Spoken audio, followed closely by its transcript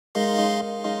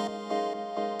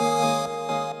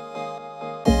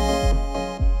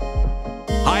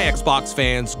Hi Xbox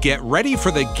fans, get ready for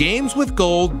the Games with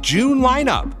Gold June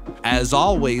lineup. As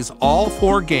always, all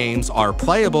 4 games are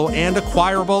playable and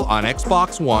acquirable on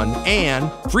Xbox One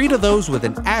and free to those with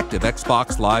an active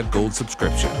Xbox Live Gold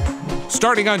subscription.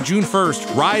 Starting on June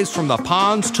 1st, rise from the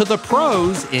pawns to the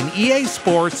pros in EA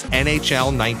Sports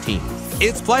NHL 19.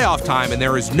 It's playoff time, and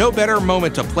there is no better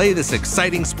moment to play this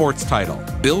exciting sports title.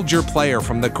 Build your player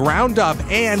from the ground up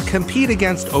and compete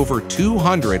against over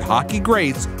 200 hockey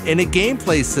greats in a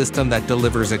gameplay system that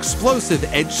delivers explosive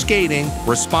edge skating,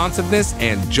 responsiveness,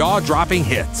 and jaw-dropping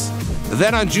hits.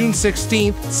 Then on June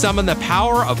 16th, summon the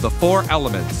power of the 4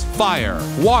 elements, fire,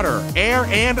 water, air,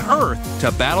 and earth,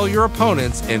 to battle your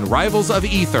opponents in Rivals of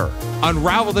Aether.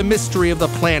 Unravel the mystery of the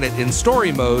planet in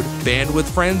story mode, band with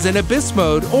friends in abyss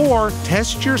mode, or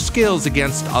test your skills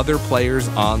against other players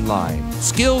online.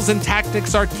 Skills and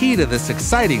tactics are key to this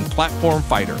exciting platform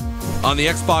fighter. On the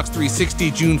Xbox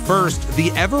 360 June 1st,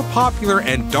 the ever-popular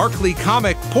and darkly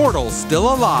comic Portal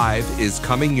Still Alive is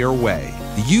coming your way.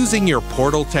 Using your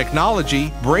Portal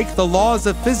technology, break the laws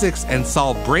of physics and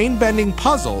solve brain-bending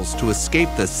puzzles to escape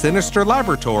the sinister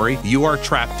laboratory you are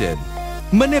trapped in.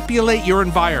 Manipulate your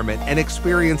environment and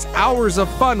experience hours of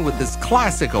fun with this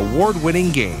classic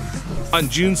award-winning game. On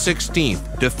June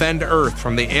 16th, defend Earth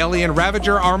from the alien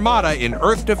Ravager Armada in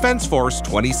Earth Defense Force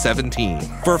 2017.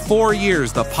 For 4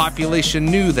 years, the population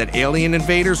knew that alien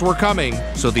invaders were coming,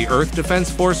 so the Earth Defense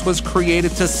Force was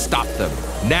created to stop them.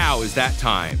 Now is that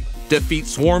time. Defeat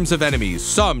swarms of enemies,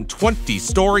 some 20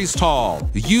 stories tall,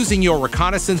 using your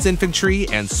reconnaissance infantry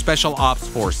and special ops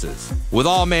forces. With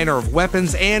all manner of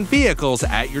weapons and vehicles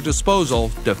at your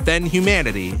disposal, defend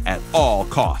humanity at all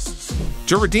costs.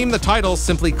 To redeem the title,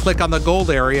 simply click on the gold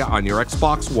area on your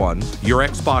Xbox One, your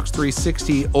Xbox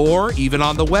 360, or even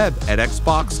on the web at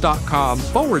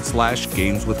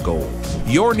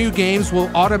xbox.com/gameswithgold. Your new games will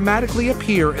automatically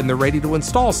appear in the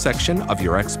ready-to-install section of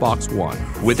your Xbox One.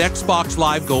 With Xbox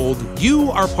Live Gold, you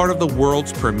are part of the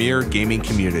world's premier gaming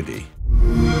community.